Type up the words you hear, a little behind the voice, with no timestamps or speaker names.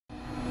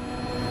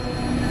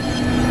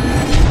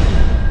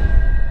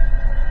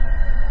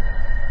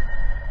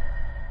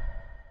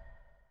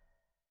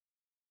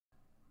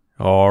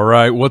All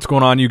right, what's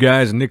going on, you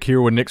guys? Nick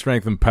here with Nick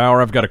Strength and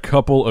Power. I've got a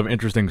couple of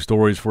interesting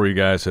stories for you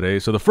guys today.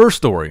 So the first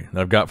story that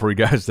I've got for you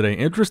guys today,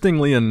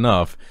 interestingly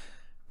enough,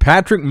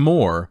 Patrick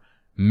Moore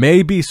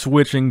may be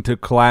switching to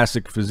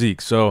Classic Physique.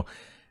 So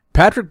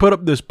Patrick put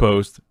up this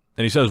post,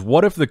 and he says,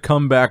 what if the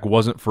comeback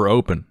wasn't for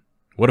Open?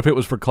 What if it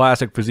was for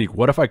Classic Physique?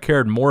 What if I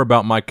cared more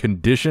about my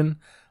condition,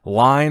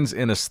 lines,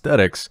 and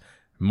aesthetics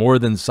more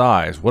than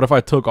size? What if I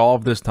took all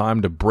of this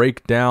time to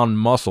break down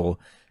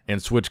muscle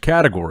and switch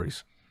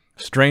categories?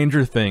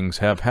 Stranger things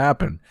have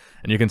happened.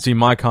 And you can see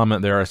my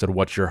comment there. I said,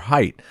 what's your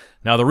height?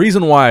 Now, the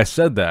reason why I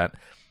said that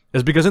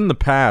is because in the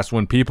past,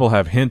 when people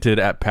have hinted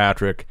at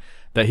Patrick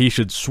that he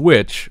should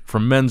switch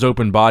from men's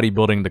open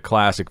bodybuilding to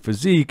Classic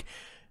Physique,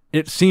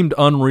 it seemed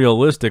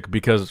unrealistic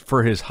because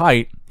for his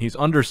height, he's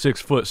under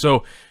 6 foot.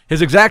 So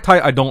his exact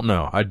height, I don't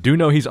know. I do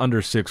know he's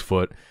under 6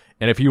 foot.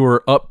 And if you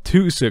were up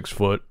to 6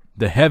 foot,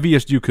 the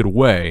heaviest you could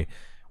weigh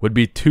would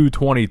be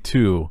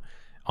 222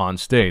 on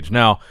stage.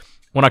 Now,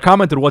 when I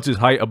commented what's his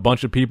height, a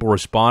bunch of people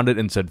responded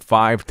and said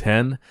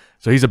 5'10".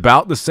 So he's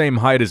about the same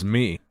height as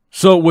me.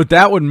 So what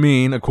that would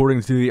mean,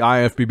 according to the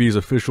IFBB's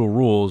official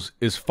rules,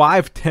 is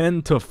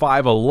 5'10 to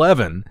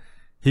 5'11",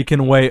 he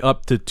can weigh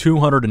up to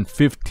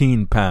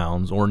 215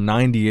 pounds or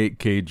 98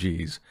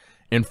 kgs.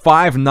 And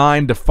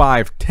 5'9 to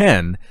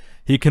 5'10",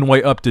 he can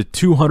weigh up to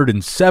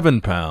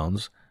 207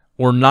 pounds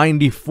or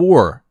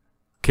 94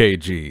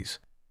 kgs.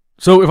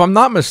 So if I'm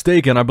not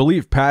mistaken, I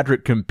believe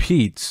Patrick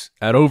competes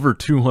at over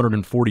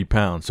 240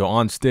 pounds, so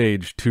on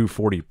stage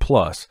 240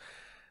 plus.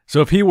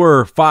 So if he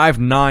were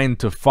 5'9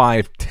 to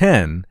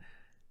 5'10",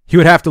 he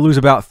would have to lose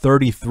about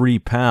 33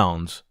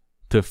 pounds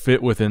to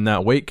fit within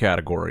that weight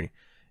category.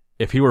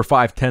 If he were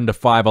 5'10 to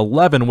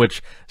 5'11",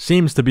 which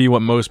seems to be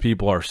what most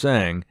people are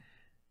saying,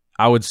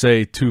 I would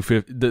say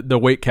the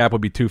weight cap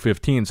would be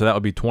 215, so that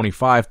would be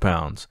 25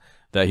 pounds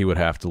that he would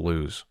have to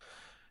lose.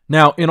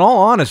 Now, in all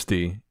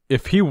honesty,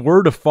 if he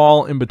were to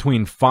fall in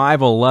between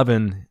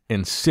 5'11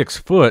 and 6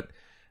 foot,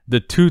 the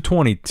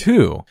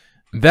 222,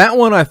 that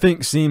one I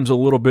think seems a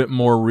little bit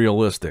more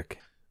realistic.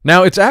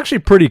 Now, it's actually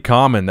pretty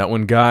common that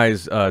when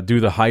guys do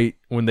the height,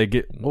 when they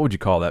get, what would you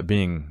call that,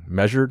 being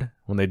measured?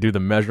 When they do the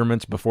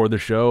measurements before the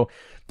show,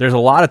 there's a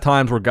lot of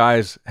times where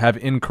guys have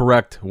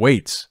incorrect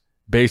weights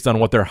based on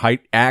what their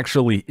height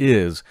actually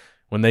is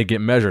when they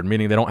get measured,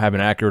 meaning they don't have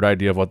an accurate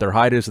idea of what their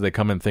height is, so they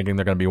come in thinking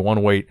they're going to be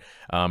one weight,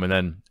 and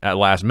then at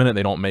last minute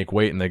they don't make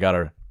weight, and they got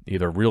to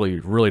either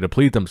really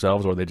deplete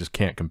themselves or they just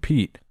can't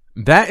compete.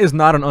 That is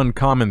not an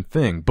uncommon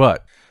thing,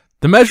 but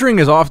the measuring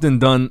is often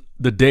done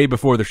the day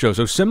before the show.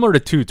 So similar to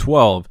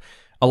 212,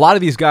 a lot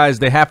of these guys,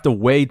 they have to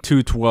weigh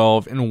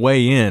 212 and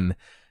weigh in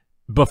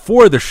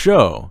before the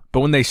show, but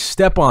when they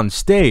step on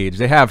stage,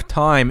 they have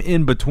time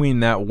in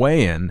between that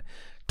weigh-in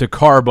to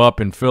carb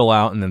up and fill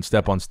out and then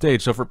step on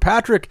stage. So for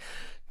Patrick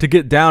to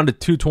get down to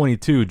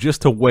 222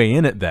 just to weigh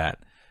in at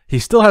that, he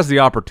still has the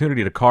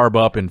opportunity to carb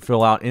up and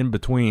fill out in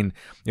between.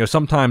 You know,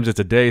 sometimes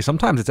it's a day,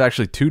 sometimes it's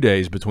actually 2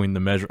 days between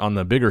the measure on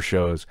the bigger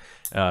shows,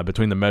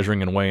 between the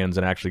measuring and weigh-ins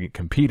and actually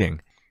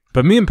competing.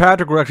 But me and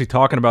Patrick were actually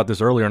talking about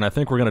this earlier, and I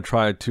think we're going to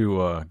try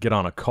to get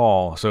on a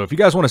call. So if you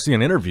guys want to see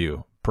an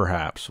interview,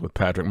 perhaps, with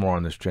Patrick Moore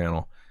on this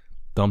channel,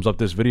 thumbs up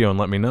this video and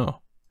let me know.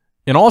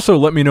 And also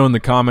let me know in the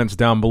comments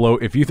down below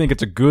if you think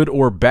it's a good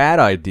or bad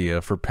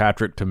idea for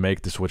Patrick to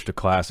make the switch to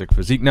Classic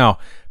Physique. Now,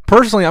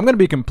 personally, I'm going to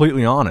be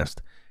completely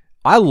honest.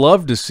 I would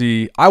love to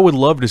see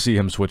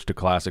him switch to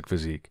Classic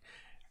Physique.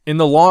 In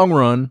the long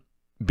run,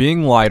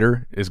 being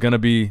lighter is going to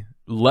be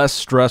less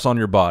stress on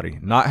your body,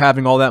 not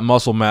having all that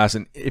muscle mass.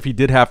 And if he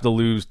did have to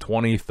lose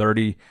 20,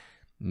 30,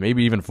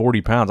 maybe even 40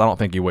 pounds, I don't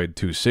think he weighed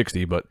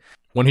 260, but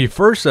when he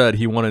first said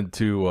he wanted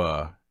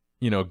to,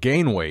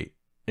 gain weight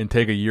and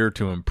take a year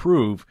to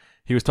improve,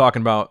 he was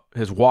talking about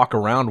his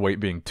walk-around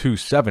weight being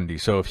 270.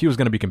 So if he was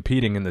going to be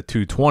competing in the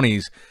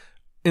 220s,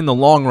 in the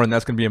long run,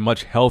 that's going to be a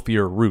much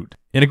healthier route.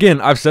 And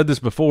again, I've said this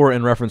before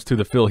in reference to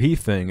the Phil Heath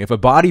thing. If a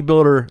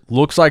bodybuilder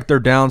looks like they're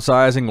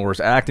downsizing or is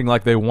acting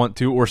like they want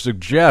to or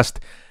suggest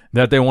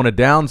that they want to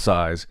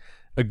downsize,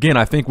 again,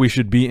 I think we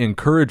should be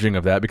encouraging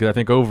of that because I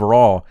think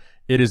overall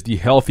it is the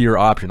healthier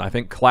option. I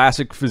think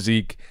Classic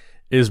Physique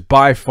is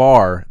by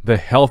far the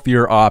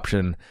healthier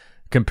option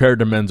compared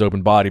to men's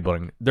open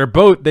bodybuilding.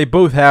 They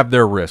both have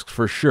their risks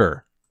for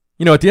sure.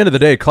 You know, at the end of the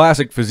day,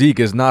 Classic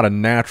Physique is not a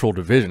natural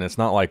division. It's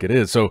not like it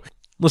is. So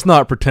let's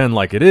not pretend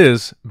like it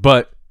is.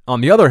 But on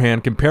the other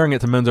hand, comparing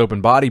it to men's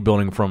open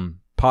bodybuilding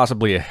from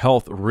possibly a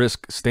health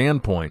risk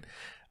standpoint,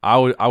 I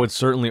would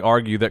certainly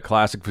argue that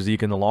Classic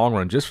Physique in the long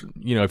run, just,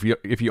 you know,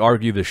 if you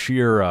argue the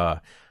sheer,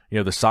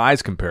 the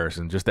size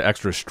comparison, just the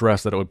extra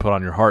stress that it would put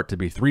on your heart to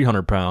be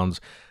 300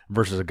 pounds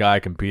versus a guy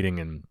competing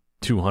in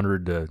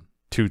 200 to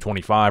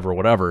 225 or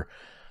whatever,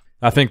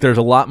 I think there's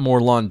a lot more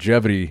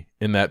longevity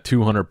in that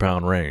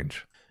 200-pound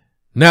range.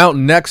 Now,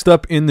 next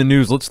up in the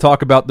news, let's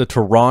talk about the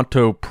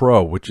Toronto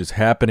Pro, which is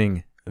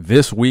happening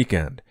this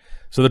weekend.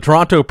 So the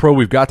Toronto Pro,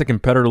 we've got the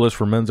competitor list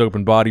for men's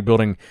open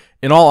bodybuilding.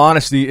 In all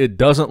honesty, it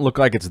doesn't look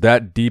like it's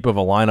that deep of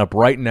a lineup.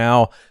 Right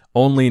now,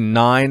 only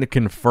 9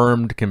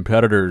 confirmed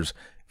competitors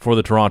for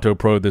the Toronto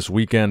Pro this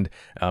weekend.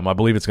 I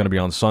believe it's going to be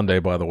on Sunday,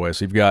 by the way.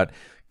 So you've got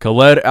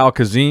Khaled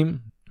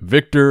Al-Kazim,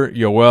 Victor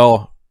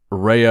Yoel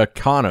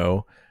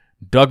Rayacano,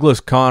 Douglas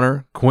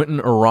Connor, Quentin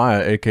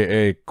Araya,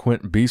 a.k.a.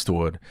 Quint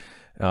Beastwood,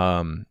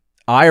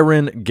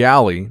 Iron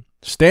Galley,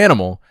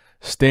 Stanimal,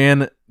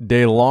 Stan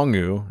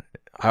DeLongu.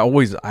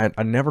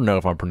 I never know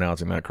if I'm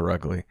pronouncing that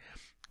correctly.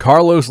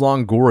 Carlos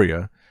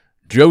Longoria,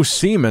 Joe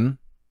Seaman,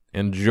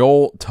 and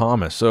Joel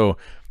Thomas. So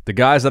the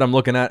guys that I'm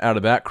looking at out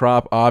of that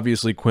crop,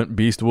 obviously Quint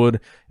Beastwood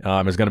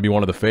is going to be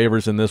one of the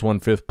favorites in this one,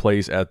 5th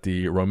place at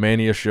the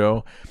Romania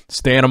show.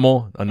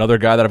 Stanimal, another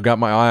guy that I've got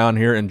my eye on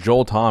here, and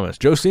Joel Thomas.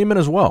 Joe Seaman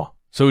as well.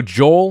 So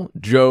Joel,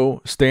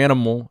 Joe,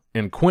 Stanimal,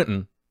 and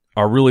Quentin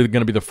are really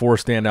going to be the 4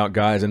 standout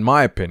guys, in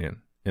my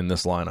opinion, in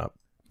this lineup.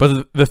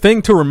 But the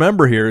thing to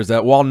remember here is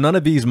that while none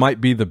of these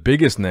might be the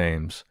biggest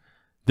names,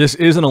 this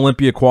is an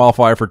Olympia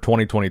qualifier for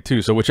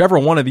 2022. So whichever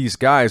one of these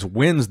guys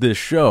wins this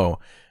show,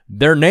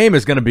 their name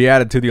is going to be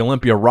added to the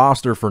Olympia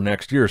roster for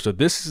next year. So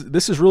this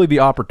is really the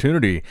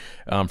opportunity.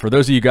 For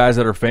those of you guys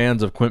that are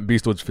fans of Quint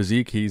Beastwood's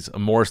physique, he's a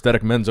more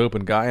aesthetic men's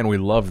open guy, and we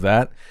love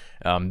that.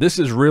 This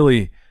is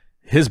really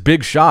his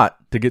big shot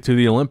to get to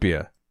the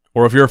Olympia.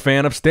 Or if you're a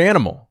fan of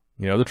Stanimal,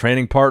 you know, the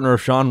training partner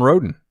of Sean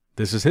Roden,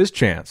 this is his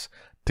chance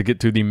to get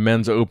to the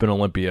Men's Open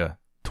Olympia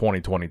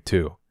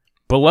 2022.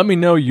 But let me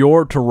know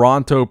your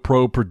Toronto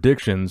Pro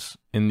predictions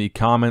in the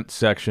comment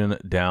section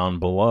down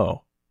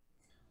below.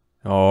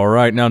 All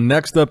right, now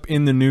next up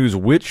in the news,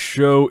 which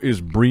show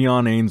is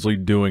Breon Ansley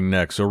doing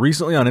next? So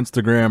recently on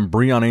Instagram,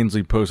 Breon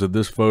Ansley posted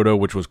this photo,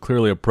 which was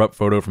clearly a prep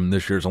photo from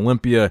this year's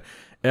Olympia,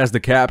 as the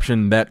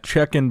caption, "That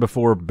check-in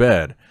before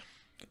bed.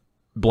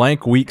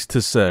 Blank weeks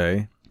to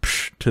say,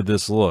 psh, to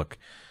this look."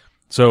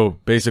 So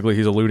basically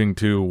he's alluding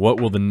to what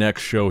will the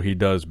next show he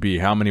does be?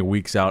 How many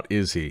weeks out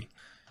is he?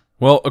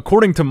 Well,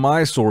 according to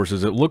my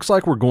sources, it looks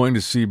like we're going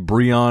to see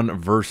Breon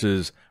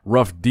versus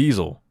Ruff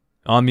Diesel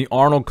on the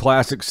Arnold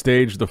Classic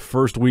stage the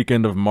first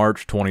weekend of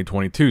March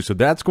 2022. So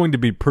that's going to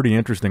be pretty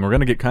interesting. We're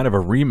going to get kind of a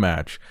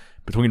rematch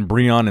between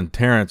Breon and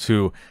Terrence,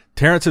 who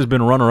Terrence has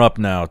been runner-up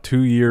now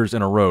 2 years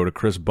in a row to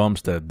Chris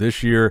Bumstead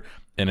this year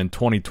and in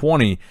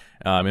 2020.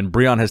 And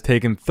Breon has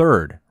taken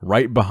 3rd,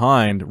 right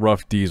behind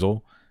Ruff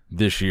Diesel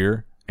this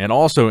year and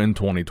also in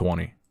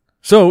 2020.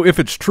 So if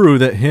it's true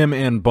that him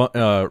and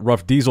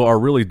Ruff Diesel are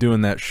really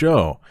doing that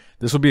show,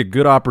 this will be a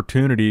good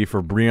opportunity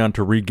for Breon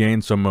to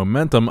regain some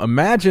momentum.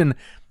 Imagine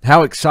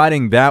how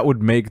exciting that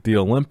would make the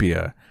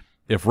Olympia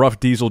if Ruff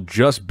Diesel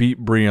just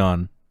beat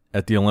Breon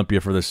at the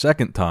Olympia for the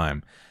 2nd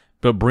time,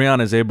 but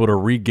Breon is able to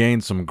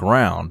regain some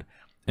ground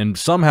and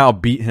somehow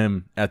beat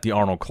him at the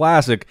Arnold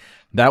Classic.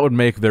 That would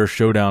make their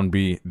showdown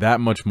be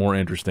that much more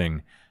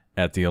interesting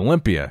at the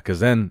Olympia, because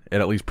then it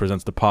at least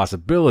presents the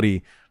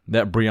possibility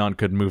that Breon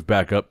could move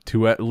back up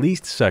to at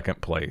least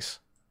 2nd place.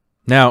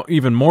 Now,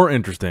 even more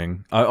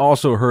interesting, I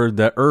also heard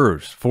that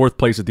 4th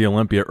place at the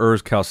Olympia,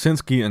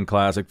 Kalsinski in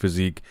Classic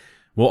Physique,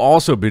 will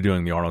also be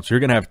doing the Arnold. So you're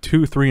going to have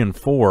 2, 3, and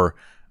 4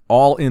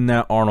 all in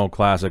that Arnold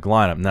Classic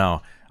lineup.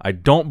 Now, I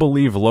don't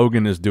believe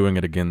Logan is doing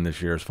it again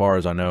this year, as far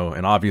as I know,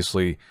 and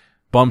obviously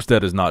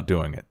Bumstead is not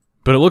doing it.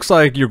 But it looks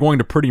like you're going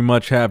to pretty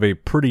much have a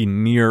pretty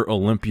near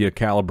Olympia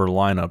caliber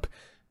lineup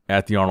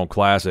at the Arnold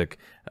Classic.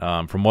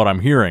 From what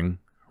I'm hearing,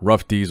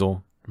 Ruff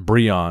Diesel,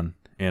 Breon,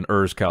 and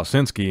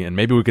Kalsinski, and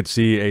maybe we could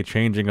see a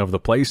changing of the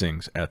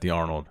placings at the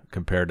Arnold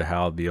compared to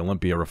how the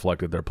Olympia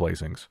reflected their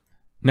placings.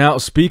 Now,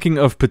 speaking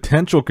of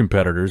potential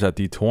competitors at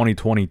the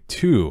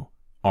 2022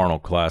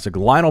 Arnold Classic,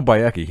 Lionel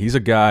Beyeke, he's a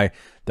guy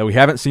that we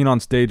haven't seen on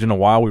stage in a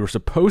while. We were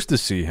supposed to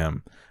see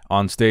him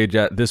on stage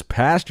at this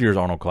past year's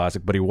Arnold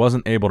Classic, but he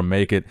wasn't able to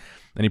make it,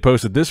 and he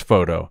posted this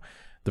photo.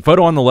 The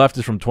photo on the left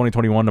is from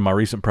 2021 to my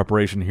recent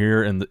preparation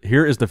here, and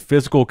here is the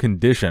physical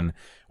condition,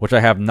 which I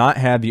have not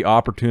had the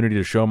opportunity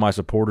to show my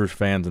supporters,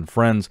 fans, and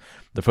friends.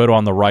 The photo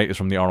on the right is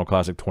from the Arnold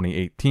Classic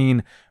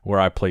 2018, where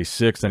I placed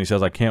 6th, and he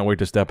says, "I can't wait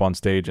to step on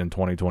stage in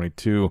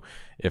 2022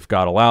 if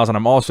God allows." And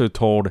I'm also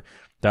told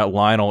that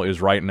Lionel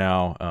is right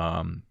now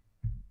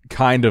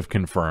kind of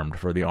confirmed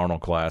for the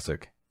Arnold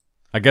Classic.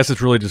 I guess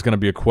it's really just going to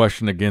be a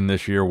question again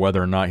this year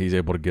whether or not he's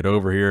able to get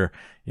over here.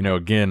 You know,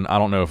 again, I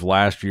don't know if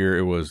last year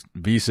it was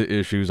visa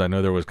issues. I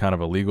know there was kind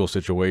of a legal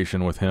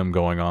situation with him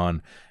going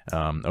on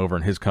over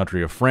in his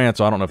country of France.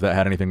 So I don't know if that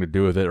had anything to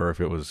do with it or if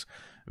it was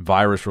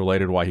virus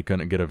related why he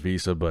couldn't get a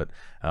visa. But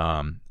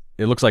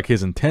it looks like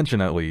his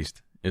intention, at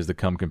least, is to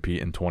come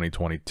compete in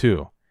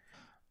 2022.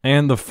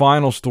 And the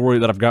final story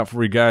that I've got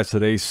for you guys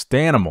today,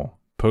 Stanimal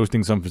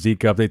posting some physique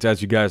updates.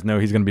 As you guys know,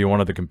 he's going to be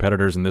one of the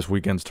competitors in this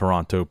weekend's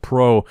Toronto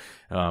Pro.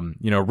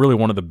 You know, really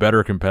one of the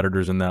better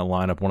competitors in that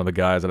lineup, one of the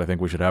guys that I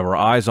think we should have our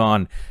eyes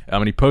on.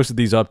 And he posted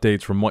these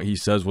updates from what he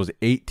says was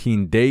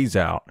 18 days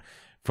out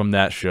from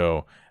that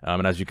show.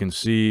 And as you can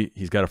see,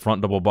 he's got a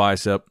front double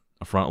bicep,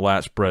 a front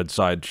lat spread,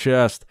 side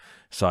chest,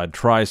 side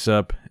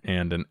tricep,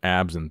 and an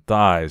abs and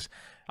thighs.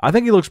 I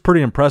think he looks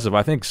pretty impressive.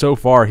 I think so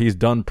far he's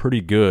done pretty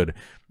good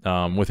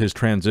with his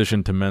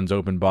transition to men's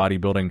open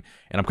bodybuilding,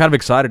 and I'm kind of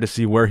excited to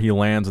see where he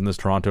lands in this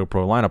Toronto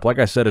Pro lineup. Like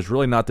I said, it's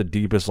really not the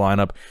deepest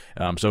lineup.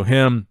 So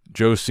him,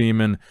 Joe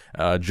Seaman,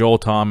 Joel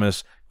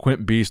Thomas,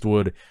 Quint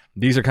Beastwood,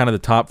 these are kind of the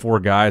top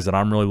 4 guys that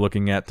I'm really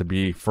looking at to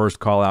be first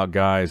call-out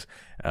guys.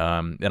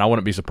 And I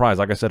wouldn't be surprised,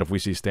 like I said, if we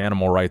see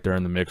Stanimal right there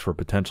in the mix for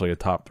potentially a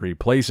top 3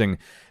 placing.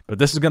 But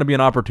this is going to be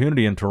an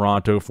opportunity in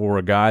Toronto for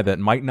a guy that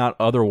might not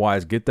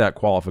otherwise get that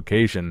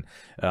qualification.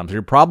 So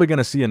you're probably going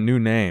to see a new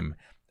name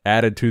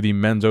added to the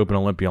Men's Open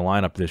Olympia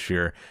lineup this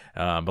year.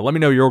 But let me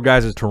know your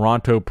guys'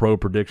 Toronto Pro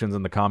predictions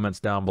in the comments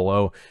down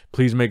below.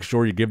 Please make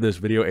sure you give this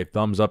video a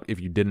thumbs up if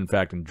you did in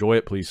fact enjoy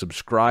it. Please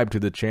subscribe to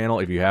the channel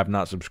if you have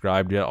not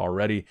subscribed yet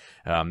already.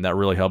 That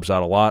really helps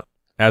out a lot.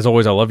 As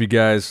always, I love you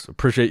guys.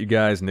 Appreciate you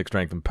guys. Nick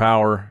Strength and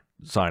Power,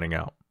 signing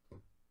out.